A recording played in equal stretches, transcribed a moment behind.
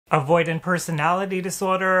Avoidant Personality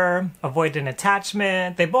Disorder, Avoidant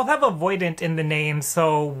Attachment. They both have avoidant in the name,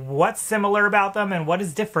 so what's similar about them and what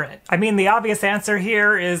is different? I mean, the obvious answer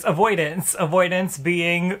here is avoidance. Avoidance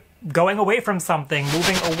being going away from something,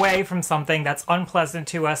 moving away from something that's unpleasant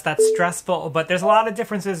to us, that's stressful, but there's a lot of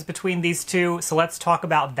differences between these two, so let's talk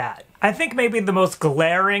about that. I think maybe the most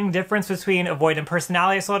glaring difference between avoidant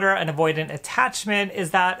personality disorder and avoidant attachment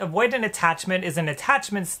is that avoidant attachment is an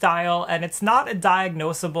attachment style and it's not a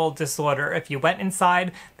diagnosable disorder. If you went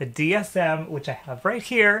inside the DSM, which I have right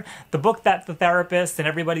here, the book that the therapists and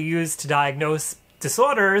everybody used to diagnose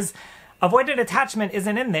disorders, avoidant attachment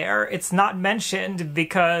isn't in there. It's not mentioned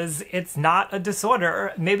because it's not a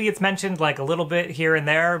disorder. Maybe it's mentioned like a little bit here and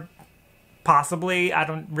there, possibly. I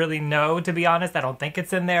don't really know, to be honest. I don't think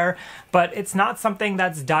it's in there, but it's not something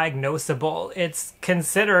that's diagnosable. It's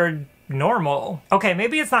considered normal. Okay,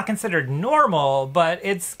 maybe it's not considered normal, but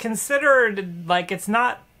it's considered like it's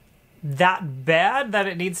not that bad that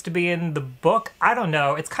it needs to be in the book. I don't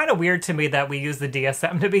know. It's kind of weird to me that we use the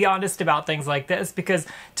DSM, to be honest, about things like this, because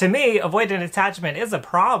to me, avoidant attachment is a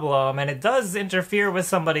problem and it does interfere with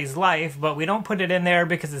somebody's life, but we don't put it in there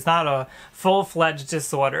because it's not a full-fledged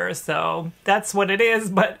disorder. So that's what it is,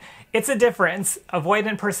 but it's a difference.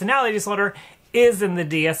 Avoidant personality disorder is in the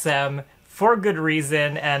DSM for good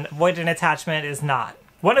reason, and avoidant attachment is not.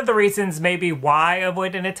 One of the reasons maybe why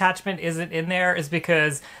avoidant attachment isn't in there is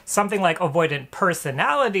because something like avoidant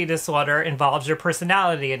personality disorder involves your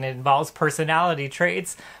personality and it involves personality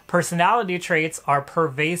traits. Personality traits are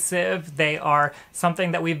pervasive. They are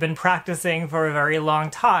something that we've been practicing for a very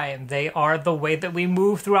long time. They are the way that we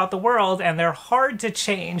move throughout the world and they're hard to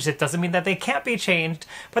change. It doesn't mean that they can't be changed,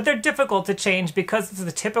 but they're difficult to change because it's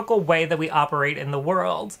the typical way that we operate in the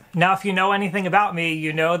world. Now, if you know anything about me,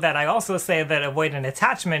 you know that I also say that avoidant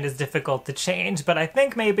attachment is difficult to change, but I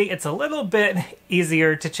think maybe it's a little bit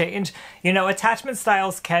easier to change. You know, attachment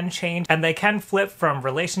styles can change and they can flip from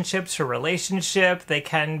relationship to relationship. They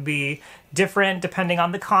can be different depending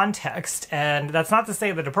on the context, and that's not to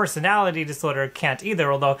say that a personality disorder can't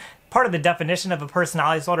either, although part of the definition of a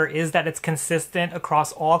personality disorder is that it's consistent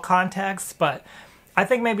across all contexts, but I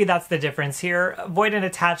think maybe that's the difference here. Avoidant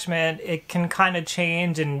attachment, it can kind of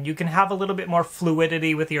change and you can have a little bit more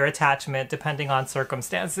fluidity with your attachment depending on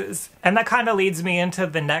circumstances. And that kind of leads me into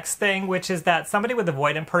the next thing, which is that somebody with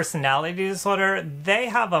avoidant personality disorder, they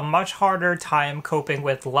have a much harder time coping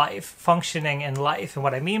with life, functioning in life. And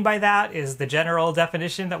what I mean by that is the general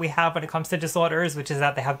definition that we have when it comes to disorders, which is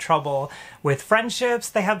that they have trouble with friendships,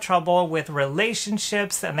 they have trouble with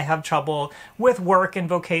relationships, and they have trouble with work and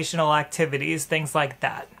vocational activities, things like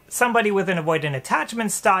that. Somebody with an avoidant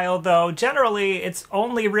attachment style, though, generally it's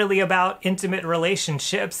only really about intimate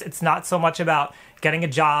relationships. It's not so much about getting a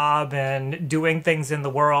job and doing things in the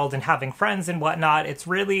world and having friends and whatnot. It's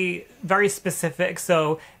really very specific.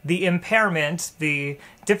 So the impairment, the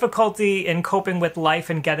difficulty in coping with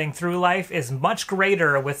life and getting through life is much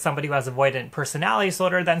greater with somebody who has avoidant personality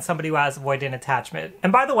disorder than somebody who has avoidant attachment.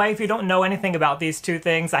 And by the way, if you don't know anything about these two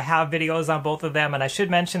things, I have videos on both of them, and I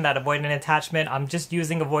should mention that avoidant attachment, I'm just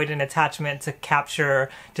using avoidant attachment to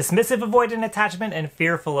capture dismissive avoidant attachment and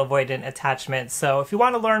fearful avoidant attachment. So if you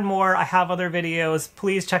want to learn more, I have other videos.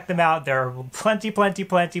 Please check them out. There are plenty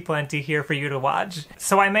here for you to watch.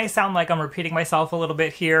 So I may sound like I'm repeating myself a little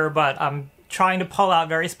bit here, but I'm trying to pull out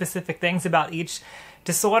very specific things about each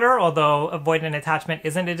disorder, although avoidant attachment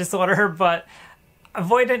isn't a disorder, but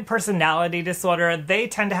avoidant personality disorder, they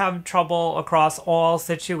tend to have trouble across all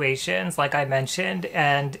situations, like I mentioned,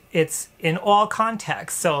 and it's in all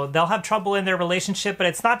contexts. So they'll have trouble in their relationship, but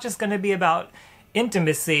it's not just going to be about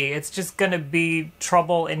intimacy, it's just going to be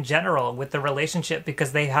trouble in general with the relationship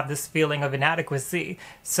because they have this feeling of inadequacy.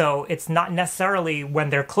 So it's not necessarily when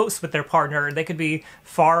they're close with their partner, they could be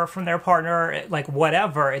far from their partner, like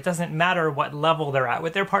whatever. It doesn't matter what level they're at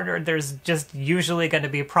with their partner, there's just usually going to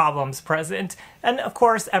be problems present. And of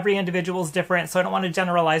course, every individual is different, so I don't want to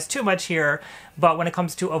generalize too much here, but when it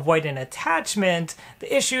comes to avoidant attachment,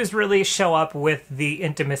 the issues really show up with the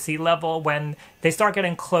intimacy level. When they start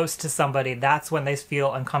getting close to somebody, that's when they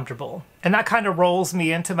feel uncomfortable. And that kind of rolls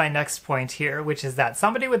me into my next point here, which is that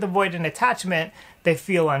somebody with avoidant attachment, they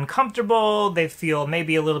feel uncomfortable, they feel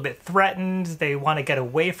maybe a little bit threatened, they want to get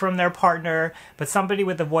away from their partner. But somebody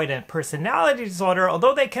with avoidant personality disorder,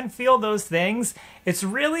 although they can feel those things, it's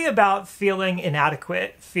really about feeling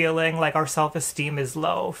inadequate, feeling like our self-esteem is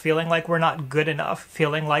low, feeling like we're not good enough,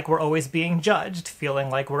 feeling like we're always being judged,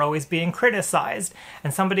 feeling like we're always being criticized.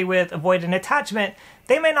 And somebody with avoidant attachment,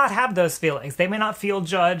 they may not have those feelings. They may not feel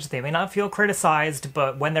judged, they may not feel criticized,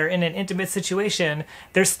 but when they're in an intimate situation,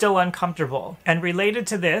 they're still uncomfortable. And related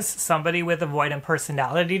to this, somebody with avoidant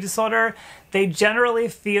personality disorder, they generally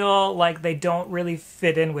feel like they don't really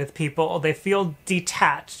fit in with people. They feel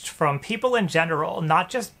detached from people in general, not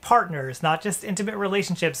just partners, not just intimate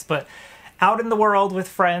relationships, but out in the world with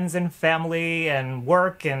friends and family and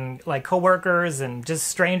work and like coworkers and just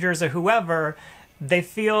strangers or whoever. They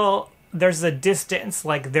feel there's a distance,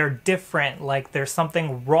 like they're different, like there's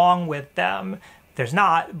something wrong with them. There's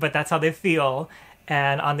not, but that's how they feel.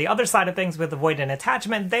 And on the other side of things with avoidant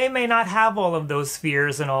attachment, they may not have all of those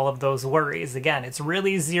fears and all of those worries. Again, it's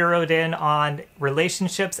really zeroed in on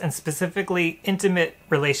relationships and specifically intimate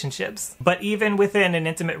relationships. But even within an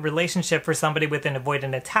intimate relationship for somebody with an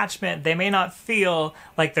avoidant attachment, they may not feel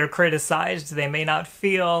like they're criticized. They may not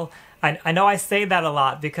feel... I know I say that a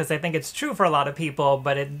lot because I think it's true for a lot of people,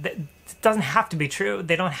 but it doesn't have to be true.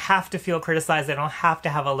 They don't have to feel criticized. They don't have to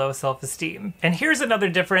have a low self-esteem. And here's another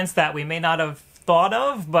difference that we may not have thought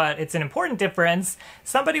of, but it's an important difference.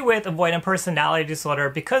 Somebody with avoidant personality disorder,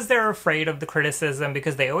 because they're afraid of the criticism,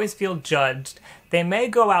 because they always feel judged, they may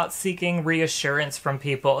go out seeking reassurance from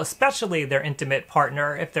people, especially their intimate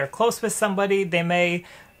partner. If they're close with somebody, they may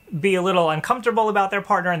be a little uncomfortable about their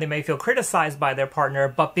partner and they may feel criticized by their partner,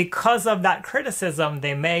 but because of that criticism,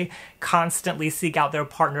 they may constantly seek out their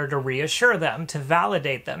partner to reassure them, to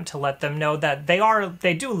validate them, to let them know that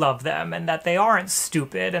they do love them and that they aren't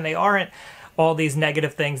stupid and they aren't all these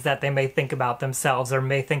negative things that they may think about themselves or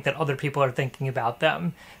may think that other people are thinking about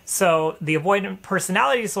them. So the avoidant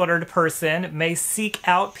personality disordered person may seek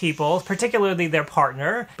out people, particularly their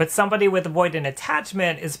partner, but somebody with avoidant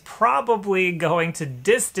attachment is probably going to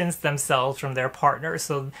distance themselves from their partner.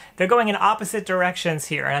 So they're going in opposite directions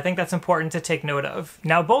here, and I think that's important to take note of.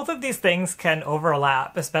 Now, both of these things can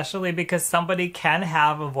overlap, especially because somebody can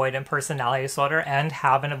have avoidant personality disorder and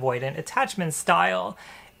have an avoidant attachment style.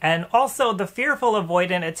 And also the fearful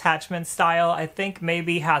avoidant attachment style, I think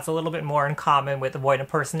maybe has a little bit more in common with avoidant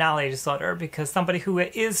personality disorder, because somebody who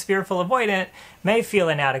is fearful avoidant may feel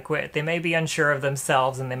inadequate. They may be unsure of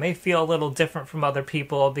themselves and they may feel a little different from other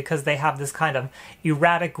people because they have this kind of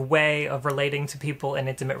erratic way of relating to people in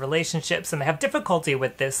intimate relationships and they have difficulty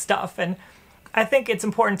with this stuff. And I think it's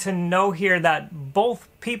important to know here that both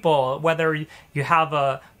people, whether you have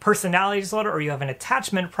a personality disorder or you have an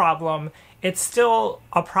attachment problem, it's still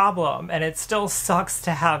a problem and it still sucks to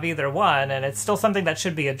have either one, and it's still something that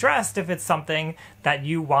should be addressed if it's something that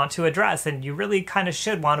you want to address, and you really kind of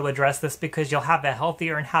should want to address this because you'll have a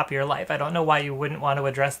healthier and happier life. I don't know why you wouldn't want to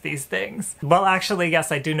address these things. Well, actually,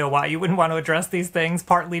 yes, I do know why you wouldn't want to address these things,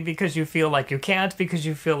 partly because you feel like you can't, because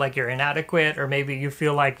you feel like you're inadequate, or maybe you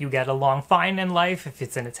feel like you get along fine in life. If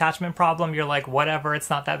it's an attachment problem, you're like, whatever, it's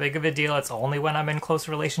not that big of a deal. It's only when I'm in close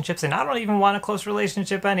relationships, and I don't even want a close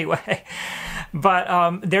relationship anyway.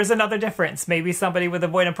 But there's another difference. Maybe somebody with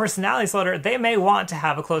avoidant personality disorder, they may want to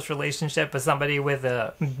have a close relationship, but somebody with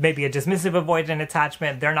maybe a dismissive avoidant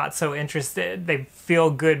attachment, they're not so interested. They feel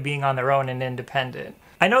good being on their own and independent.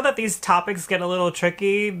 I know that these topics get a little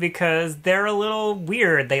tricky because they're a little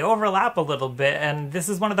weird. They overlap a little bit, and this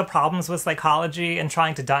is one of the problems with psychology and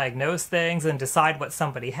trying to diagnose things and decide what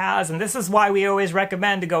somebody has. And this is why we always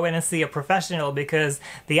recommend to go in and see a professional, because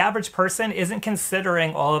the average person isn't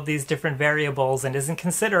considering all of these different variables and isn't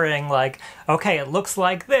considering like, okay, it looks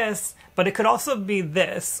like this, but it could also be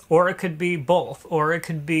this, or it could be both, or it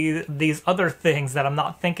could be these other things that I'm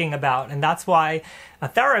not thinking about. And that's why a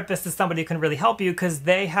therapist is somebody who can really help you, because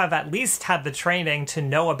they have at least had the training to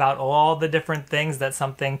know about all the different things that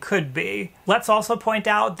something could be. Let's also point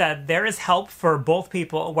out that there is help for both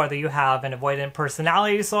people, whether you have an avoidant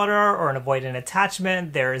personality disorder or an avoidant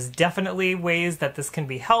attachment. There is definitely ways that this can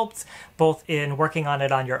be helped, both in working on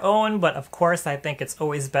it on your own, but of course I think it's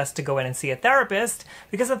always best to go in and see a therapist,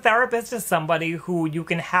 because a therapist is somebody who you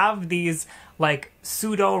can have these like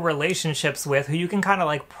pseudo relationships with, who you can kind of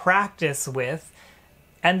like practice with,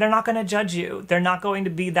 and they're not going to judge you. They're not going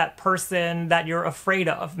to be that person that you're afraid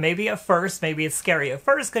of. Maybe at first, maybe it's scary at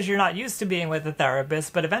first because you're not used to being with a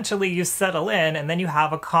therapist, but eventually you settle in and then you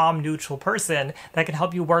have a calm, neutral person that can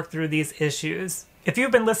help you work through these issues. If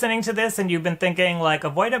you've been listening to this and you've been thinking like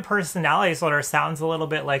avoidant personality disorder sounds a little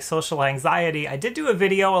bit like social anxiety, I did do a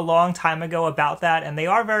video a long time ago about that, and they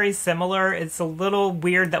are very similar. It's a little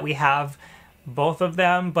weird that we have both of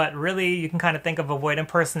them, but really you can kind of think of avoidant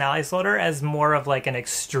personality disorder as more of like an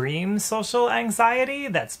extreme social anxiety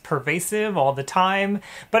that's pervasive all the time.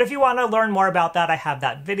 But if you want to learn more about that, I have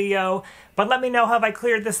that video. But let me know, have I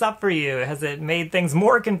cleared this up for you? Has it made things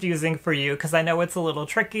more confusing for you? Because I know it's a little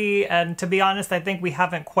tricky, and to be honest, I think we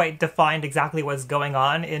haven't quite defined exactly what's going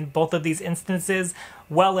on in both of these instances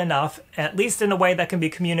well enough, at least in a way that can be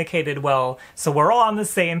communicated well, so we're all on the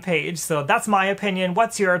same page. So that's my opinion.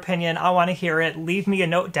 What's your opinion? I want to hear it. Leave me a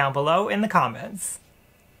note down below in the comments.